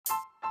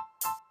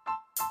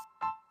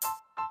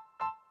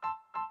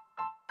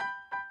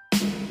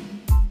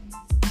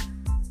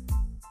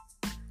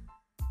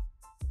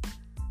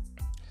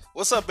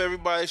What's up,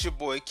 everybody? It's your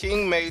boy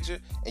King Major,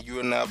 and you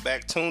are now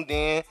back tuned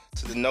in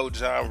to the No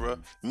Genre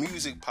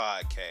Music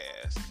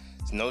Podcast.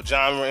 It's no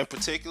genre in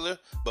particular,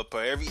 but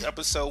for every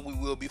episode, we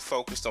will be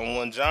focused on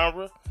one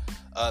genre.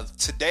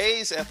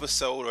 Today's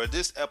episode, or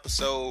this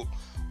episode,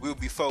 we'll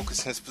be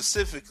focusing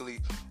specifically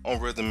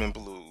on rhythm and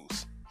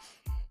blues.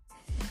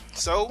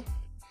 So,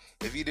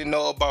 if you didn't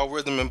know about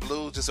rhythm and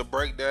blues, just a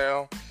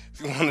breakdown.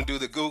 If you want to do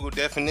the Google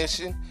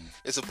definition,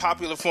 it's a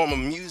popular form of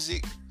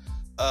music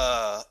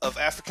of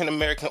African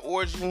American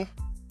origin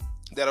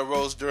that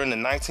arose during the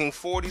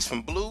 1940s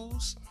from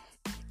blues,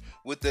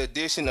 with the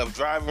addition of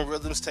driving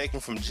rhythms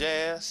taken from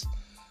jazz.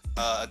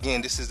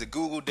 Again, this is the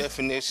Google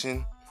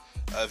definition.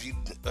 If you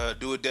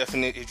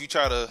if you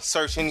try to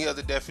search any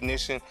other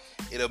definition,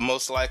 it'll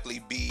most likely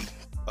be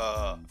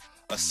a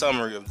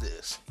summary of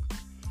this.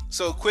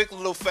 So, quick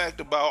little fact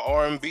about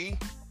R&B: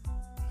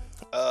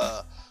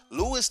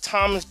 Louis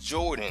Thomas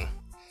Jordan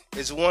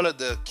is one of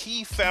the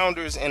key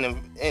founders and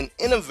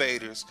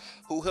innovators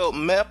who helped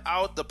map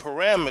out the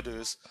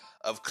parameters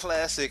of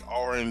classic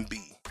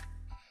R&B.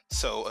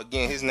 So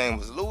again, his name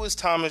was Louis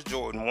Thomas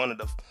Jordan, one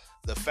of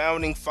the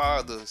founding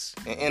fathers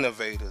and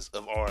innovators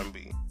of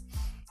R&B.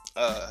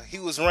 He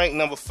was ranked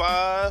number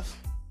 5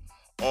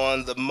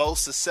 on the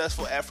most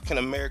successful African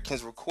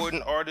Americans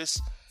recording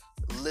artists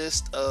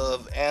list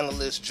of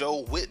analyst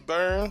Joe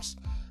Whitburns.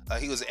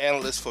 He was an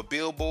analyst for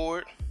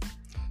Billboard.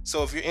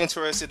 So if you're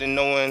interested in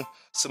knowing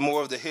some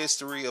more of the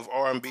history of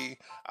R&B,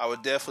 I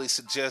would definitely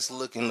suggest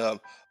looking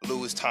up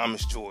Louis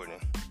Thomas Jordan.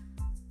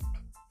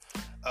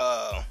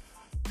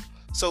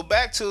 So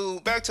back to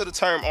the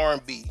term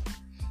R&B.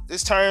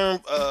 This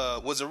term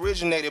was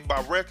originated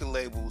by record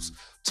labels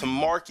to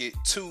market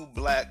to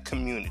black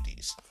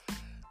communities.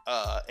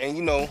 And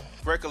you know,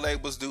 record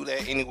labels do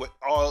that anyway,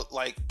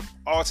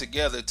 all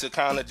together to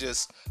kind of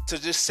just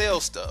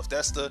sell stuff.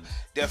 That's the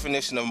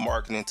definition of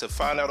marketing, to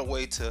find out a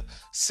way to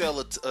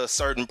sell a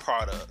certain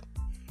product.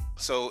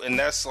 So, and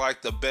that's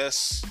like the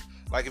best,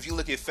 like if you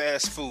look at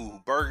fast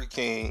food, Burger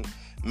King,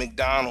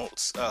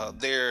 McDonald's,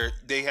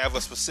 they have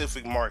a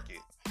specific market.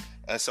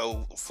 And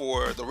so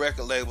for the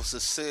record labels to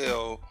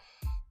sell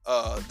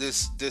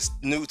this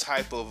new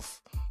type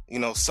of,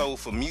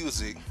 soulful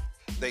music,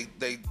 they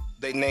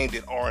named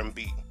it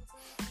R&B.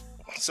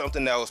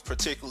 Something that was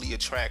particularly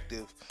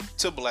attractive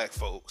to black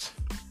folks.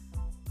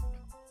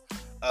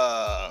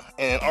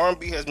 And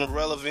R&B has been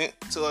relevant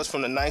to us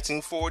from the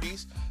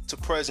 1940s to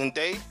present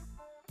day.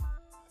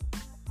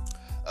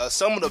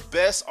 Some of the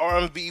best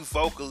R&B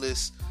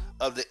vocalists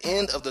of the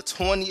end of the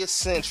 20th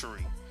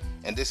century,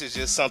 and this is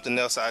just something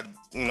else I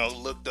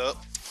looked up,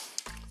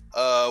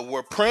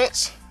 were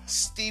Prince,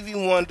 Stevie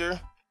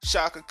Wonder,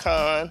 Chaka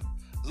Khan,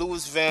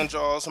 Louis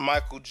Vandross,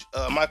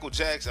 Michael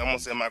Jackson, I'm gonna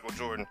say Michael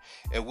Jordan,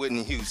 and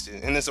Whitney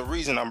Houston. And there's a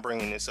reason I'm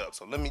bringing this up.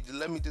 So let me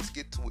just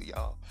get to it,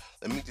 y'all.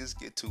 Let me just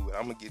get to it.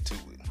 I'm gonna get to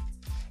it,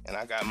 and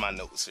I got my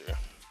notes here.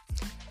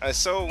 And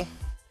so,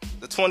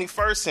 the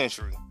 21st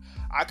century,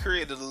 I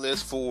created a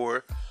list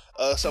for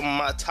some of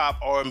my top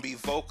R&B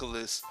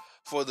vocalists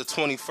for the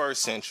 21st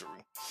century.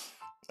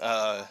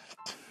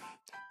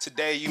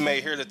 Today, you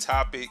may hear the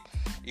topic,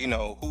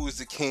 who is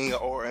the king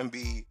of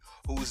R&B,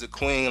 who is the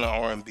queen of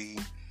R&B.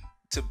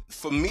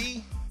 For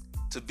me,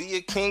 to be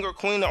a king or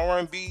queen of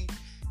R&B,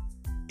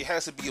 it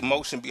has to be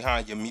emotion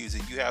behind your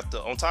music. You have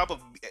to, on top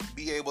of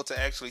be able to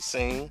actually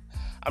sing.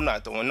 I'm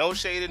not throwing no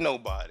shade at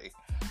nobody.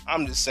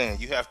 I'm just saying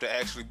you have to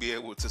actually be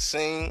able to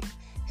sing,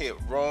 hit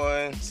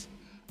runs,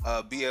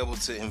 be able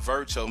to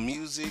invert your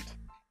music.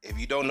 If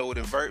you don't know what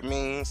invert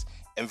means,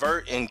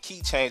 invert and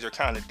key change are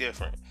kind of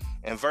different.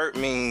 Invert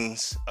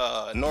means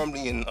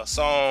normally in a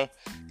song,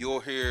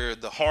 you'll hear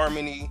the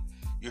harmony,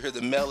 you hear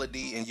the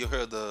melody, and you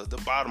hear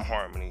the bottom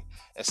harmony.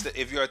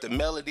 If you're at the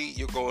melody,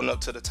 you're going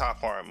up to the top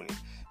harmony.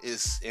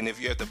 And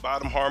if you're at the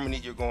bottom harmony,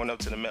 you're going up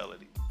to the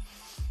melody.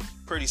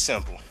 Pretty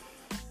simple.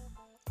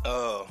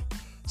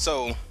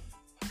 So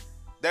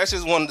that's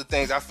just one of the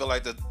things I feel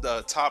like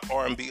the top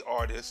R&B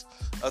artists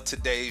of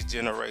today's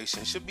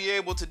generation should be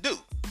able to do.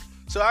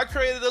 So I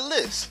created a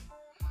list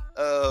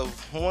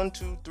of 1,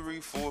 2,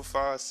 3, 4,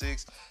 5,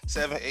 6,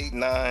 7, 8,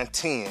 9,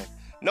 10.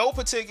 No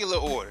particular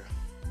order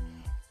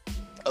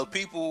of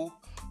people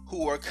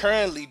who are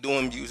currently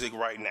doing music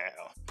right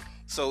now.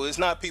 So it's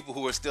not people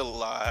who are still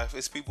alive,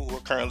 it's people who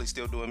are currently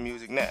still doing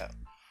music now.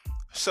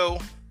 So,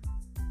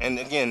 and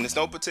again, there's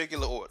no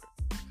particular order.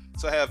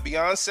 So I have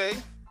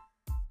Beyonce,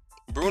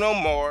 Bruno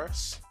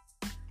Mars,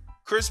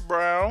 Chris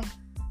Brown,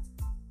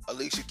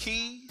 Alicia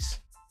Keys,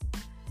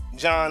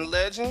 John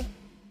Legend,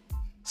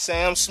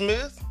 Sam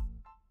Smith,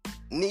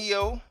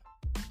 Neo,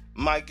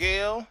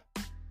 Miguel,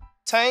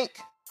 Tank,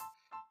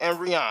 and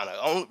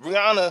Rihanna.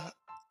 Rihanna,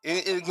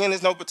 again,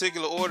 there's no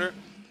particular order.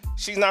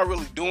 She's not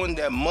really doing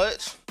that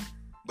much,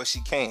 but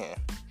she can.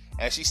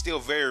 And she's still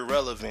very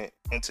relevant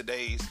in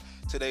today's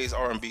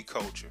R&B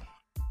culture.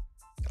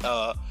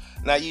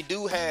 Now you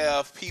do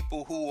have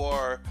people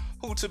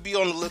who to be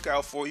on the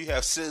lookout for. You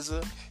have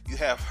SZA, you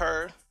have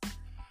her.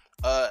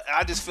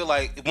 I just feel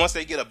like once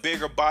they get a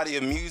bigger body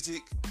of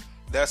music,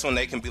 that's when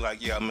they can be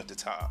like, yeah, I'm at the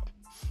top.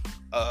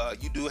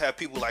 You do have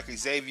people like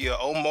Xavier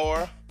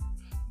Omar,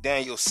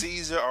 Daniel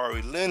Caesar,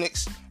 Ari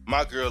Lennox,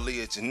 my girl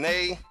Leah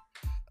Janae.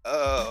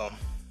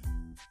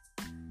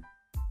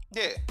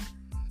 Yeah.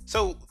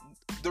 So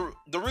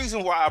the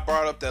reason why I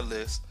brought up that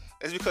list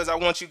is because I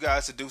want you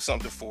guys to do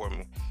something for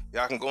me.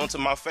 Y'all can go into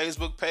my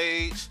Facebook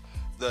page,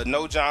 the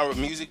No Genre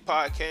Music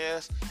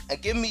Podcast,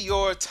 and give me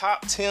your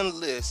top 10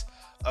 list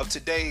of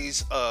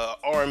today's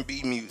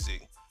R&B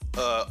music.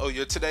 Or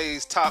your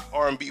today's top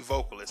R&B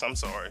vocalist. I'm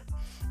sorry.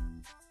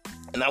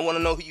 And I want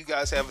to know who you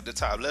guys have at the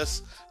top.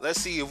 Let's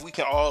see if we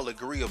can all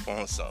agree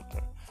upon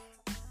something.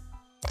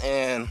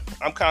 And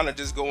I'm kind of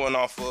just going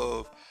off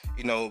of,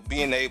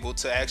 being able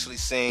to actually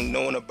sing,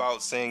 knowing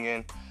about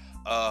singing,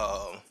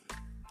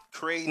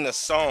 creating a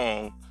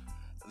song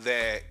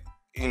that,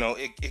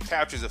 it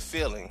captures a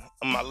feeling.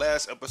 In my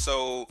last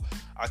episode,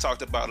 I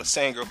talked about a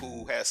singer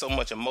who had so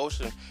much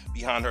emotion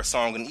behind her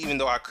song. And even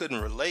though I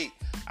couldn't relate,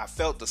 I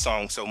felt the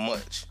song so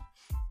much.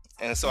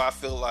 And so I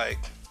feel like,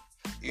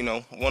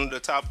 one of the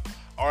top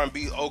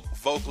R&B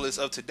vocalists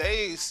of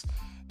today's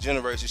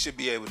generation should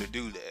be able to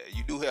do that.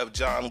 You do have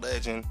John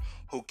Legend,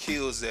 who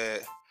kills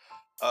that.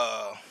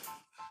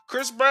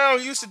 Chris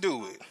Brown used to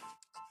do it.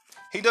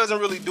 He doesn't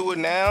really do it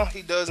now.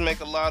 He does make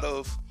a lot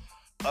of,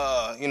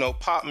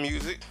 pop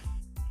music.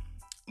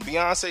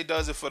 Beyonce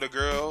does it for the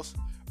girls.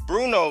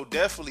 Bruno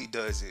definitely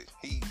does it.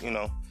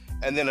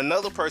 And then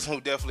another person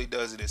who definitely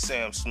does it is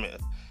Sam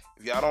Smith.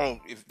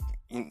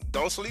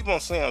 Don't sleep on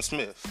Sam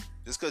Smith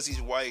just because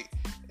he's white,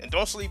 and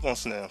don't sleep on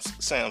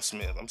Sam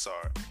Smith. I'm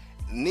sorry.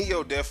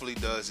 Neo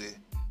definitely does it.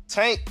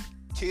 Tank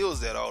kills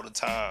that all the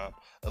time.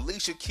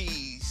 Alicia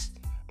Keys,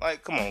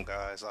 come on,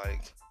 guys,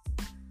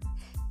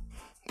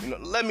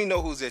 let me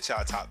know who's at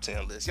y'all top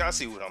 10 list. Y'all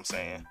see what I'm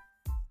saying?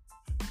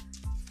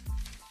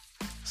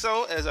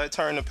 So as I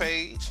turn the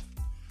page,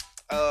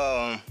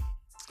 I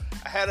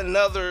had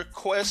another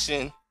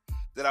question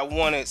that I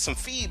wanted some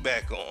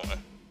feedback on.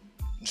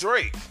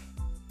 Drake,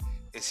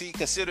 is he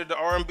considered the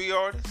R&B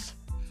artist?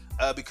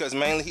 Because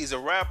mainly he's a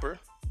rapper.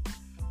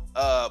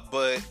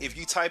 But if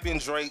you type in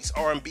Drake's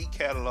R&B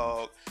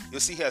catalog, you'll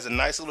see he has a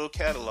nice little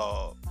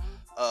catalog.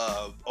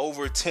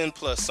 Over 10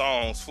 plus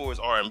songs for his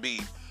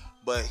R&B.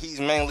 But he's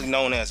mainly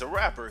known as a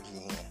rapper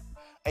again.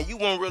 And you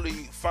won't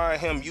really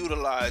find him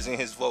utilizing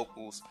his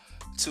vocals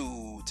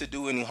to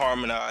do any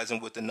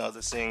harmonizing with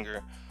another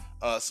singer.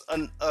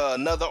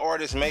 Another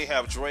artist may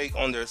have Drake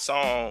on their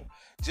song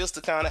just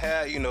to kind of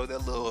have,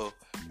 that little,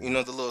 the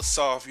little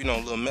soft,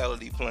 little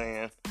melody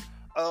playing.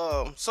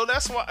 So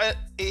that's why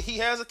he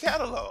has a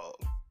catalog.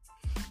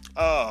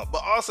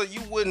 But also,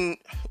 you wouldn't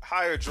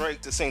hire Drake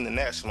to sing the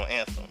national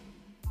anthem.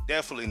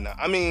 Definitely not.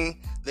 I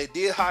mean, they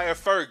did hire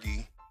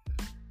Fergie.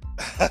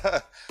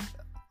 I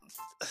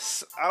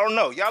don't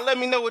know. Y'all let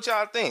me know what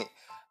y'all think.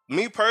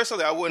 Me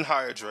personally, I wouldn't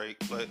hire Drake,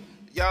 but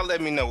y'all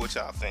let me know what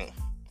y'all think.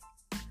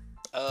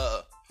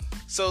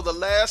 So the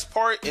last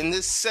part in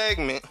this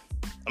segment,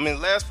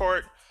 last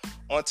part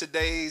on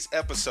today's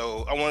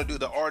episode, I want to do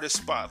the artist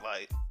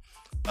spotlight.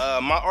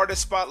 My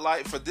artist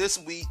spotlight for this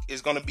week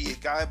is going to be a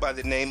guy by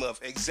the name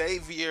of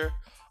Xavier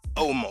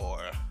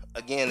Omar.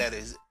 Again, that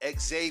is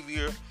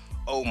Xavier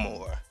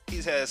Omar.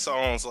 He's had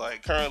songs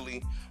like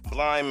currently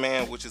Blind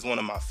Man, which is one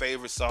of my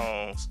favorite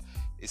songs.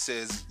 It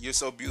says, "You're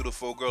so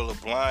beautiful, girl, a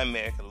blind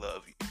man can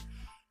love you."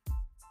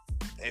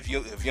 If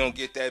you don't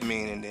get that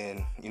meaning,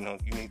 then you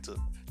need to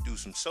do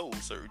some soul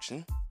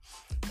searching.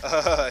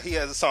 He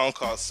has a song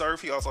called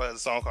Surf. He also has a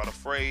song called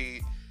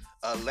Afraid.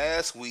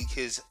 Last week,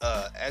 his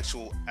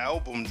actual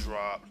album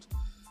dropped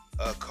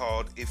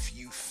called If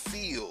You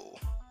Feel.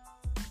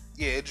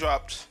 Yeah, it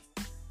dropped.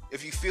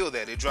 If You Feel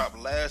That, it dropped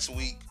last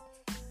week,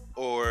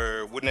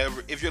 or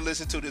whenever. If you're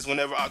listening to this,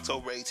 whenever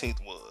October 18th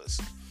was.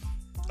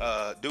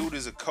 Dude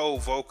is a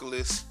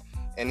co-vocalist,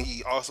 and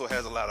he also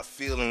has a lot of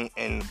feeling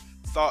and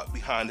thought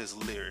behind his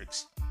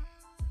lyrics.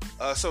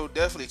 So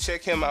definitely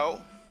check him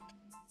out.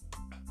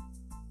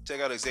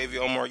 Check out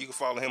Xavier Omar. You can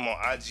follow him on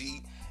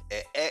IG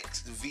at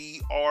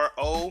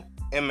XVROMAR.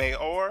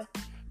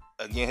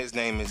 Again, his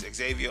name is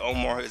Xavier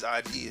Omar. His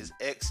IG is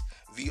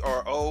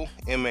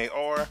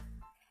XVROMAR.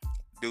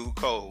 Dude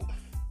cold.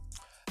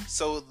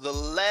 So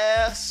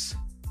this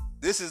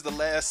is the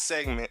last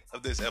segment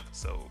of this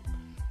episode.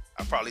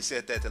 I probably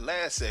said that the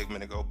last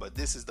segment ago, but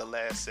this is the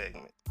last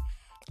segment.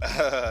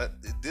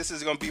 This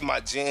is going to be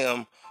my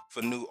jam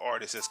for new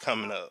artists that's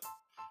coming up.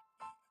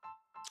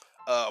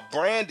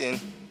 Branding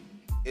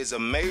is a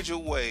major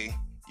way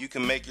you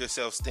can make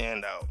yourself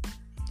stand out.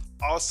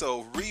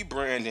 Also,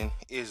 rebranding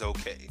is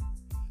okay.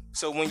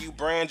 So when you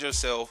brand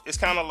yourself, it's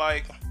kind of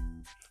like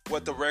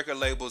what the record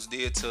labels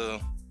did to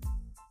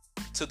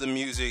the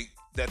music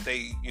that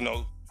they,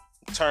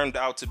 turned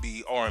out to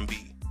be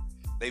R&B.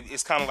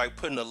 It's kind of like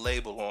putting a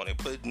label on it.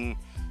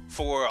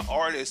 For an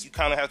artist, you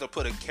kind of have to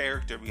put a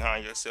character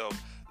behind yourself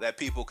that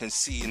people can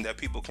see and that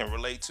people can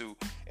relate to,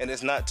 and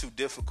it's not too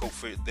difficult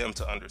for them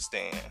to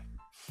understand.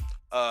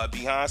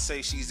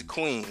 Beyonce, she's the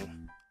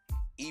queen.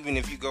 Even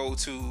if you go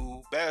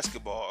to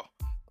basketball,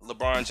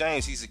 LeBron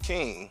James, he's a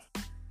king.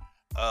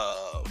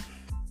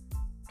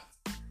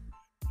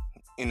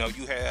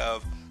 You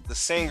have the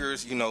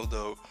singers,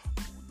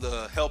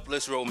 the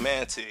helpless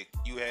romantic.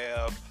 You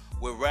have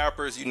with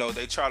rappers,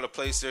 they try to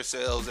place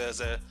themselves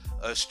as a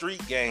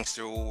street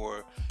gangster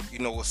or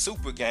a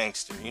super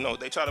gangster.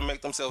 They try to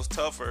make themselves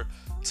tougher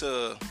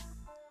to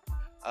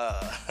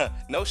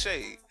no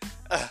shade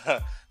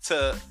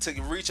to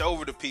reach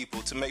over to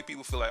people, to make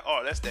people feel like,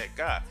 oh, that's that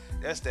guy.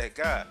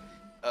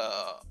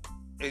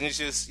 And it's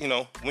just,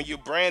 when you're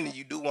branding,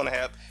 you do want to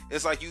have,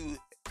 it's like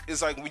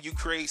when you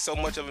create so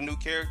much of a new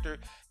character,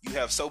 you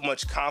have so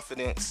much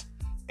confidence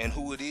in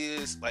who it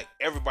is, like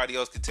everybody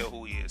else can tell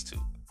who he is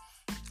too.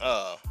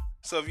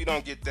 So if you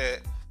don't get that,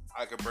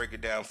 I could break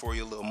it down for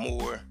you a little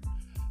more.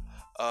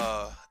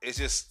 It's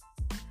just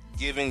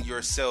giving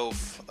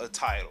yourself a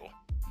title.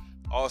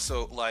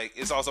 Also,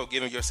 it's also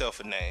giving yourself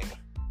a name.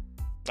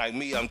 Like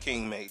me, I'm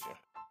King Major.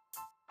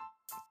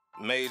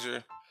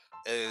 Major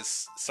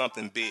is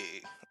something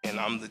big, and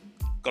I'm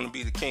gonna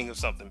be the king of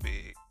something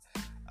big.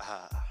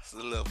 It's a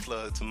little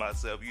plug to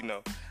myself.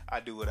 I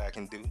do what I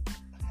can do.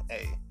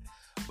 Hey,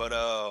 but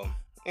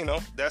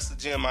that's the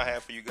gem I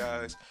have for you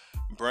guys.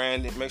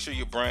 Branding. Make sure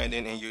you're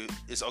branding, and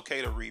it's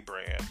okay to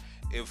rebrand.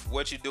 If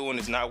what you're doing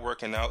is not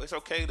working out, it's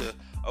okay to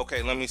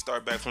let me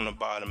start back from the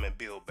bottom and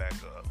build back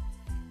up.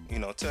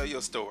 Tell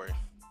your story.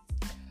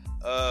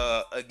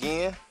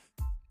 Again,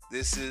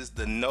 this is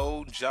the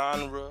No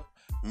Genre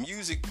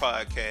Music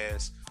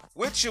Podcast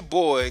with your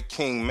boy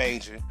King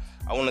Major.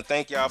 I want to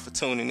thank y'all for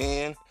tuning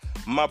in.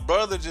 My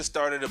brother just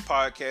started a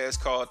podcast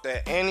called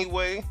That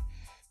Anyway.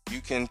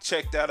 You can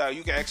check that out.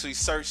 You can actually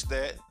search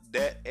that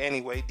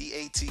Anyway,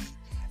 DATANI-way.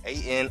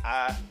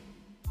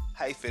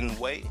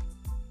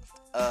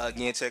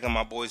 Again, check out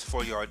my boys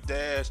 4 Yard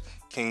Dash,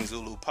 King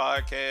Zulu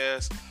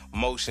Podcast,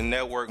 Motion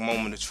Network,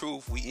 Moment of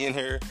Truth. We in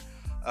here.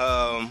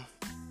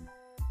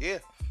 Yeah.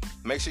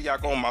 Make sure y'all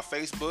go on my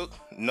Facebook,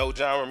 No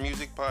Genre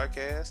Music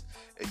Podcast.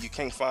 If you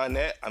can't find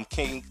that, I'm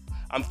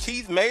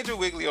Keith Major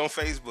Wiggly on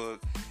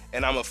Facebook,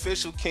 and I'm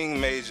Official King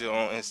Major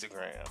on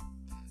Instagram.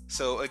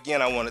 So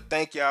again, I want to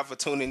thank y'all for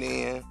tuning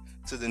in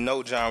to the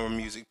No Genre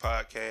Music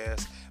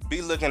Podcast.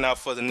 Be looking out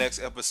for the next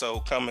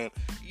episode coming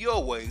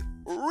your way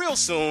real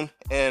soon,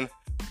 and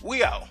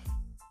we out.